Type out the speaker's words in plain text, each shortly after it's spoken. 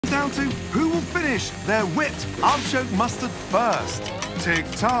down to who will finish their whipped artichoke mustard first.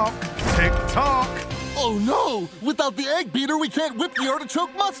 Tick-tock, tick-tock. Oh, no! Without the egg beater, we can't whip the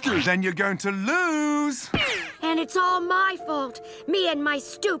artichoke mustard! Then you're going to lose. And it's all my fault. Me and my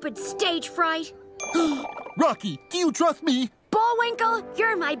stupid stage fright. Rocky, do you trust me? Bullwinkle,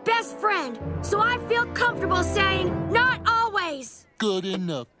 you're my best friend. So I feel comfortable saying, not always. Good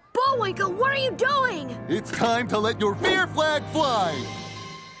enough. Bullwinkle, what are you doing? It's time to let your fear flag fly!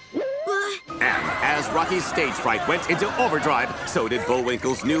 And as Rocky's stage fright went into overdrive, so did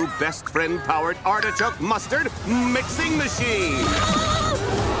Bullwinkle's new best friend-powered artichoke mustard mixing machine.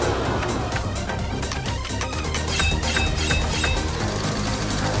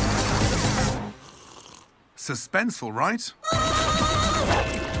 Suspenseful, right?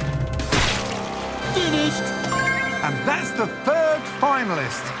 Finished! And that's the third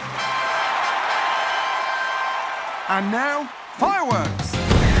finalist. And now, fireworks.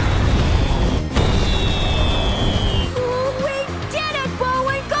 We did it,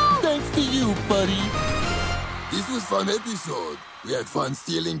 Bullwinkle! Thanks to you, buddy. This was fun episode. We had fun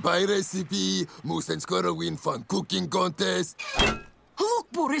stealing pie recipe, Moose and Squirrel win fun cooking contest.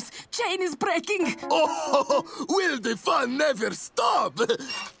 Look, Boris, chain is breaking. Oh, will the fun never stop?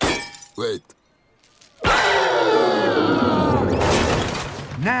 Wait.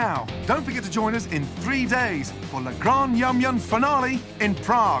 Now, don't forget to join us in 3 days for Le Grand Yum Yum finale in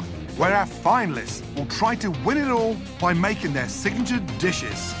Prague, where our finalists will try to win it all by making their signature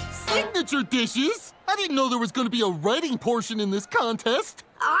dishes. Signature dishes? I didn't know there was going to be a writing portion in this contest.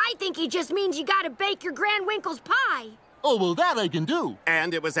 I think he just means you gotta bake your Grandwinkle's pie. Oh, well, that I can do.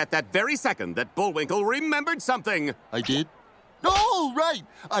 And it was at that very second that Bullwinkle remembered something. I did? Oh, right!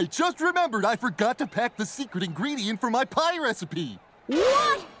 I just remembered I forgot to pack the secret ingredient for my pie recipe.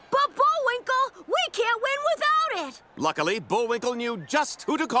 What? But Bullwinkle, we can't win without it. Luckily, Bullwinkle knew just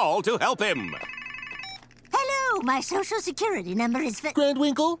who to call to help him. Hello, my social security number is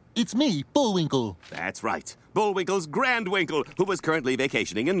Grandwinkle, it's me, Bullwinkle. That's right. Bullwinkle's Grandwinkle, who was currently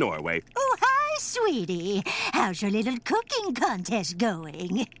vacationing in Norway. Oh, hi, sweetie. How's your little cooking contest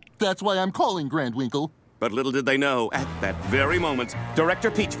going? That's why I'm calling Grandwinkle. But little did they know, at that very moment,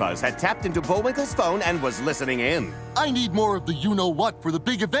 Director Peachfuzz had tapped into Bullwinkle's phone and was listening in. I need more of the you-know-what for the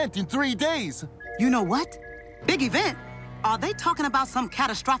big event in 3 days. You know what? Big event? Are they talking about some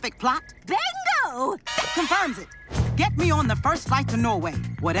catastrophic plot? Bingo! Confirms it. Get me on the first flight to Norway.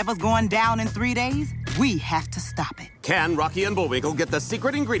 Whatever's going down in 3 days, we have to stop it. Can Rocky and Bullwinkle get the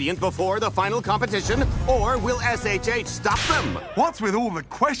secret ingredient before the final competition, or will SHH stop them? What's with all the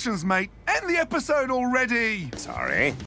questions, mate? End the episode already. Sorry.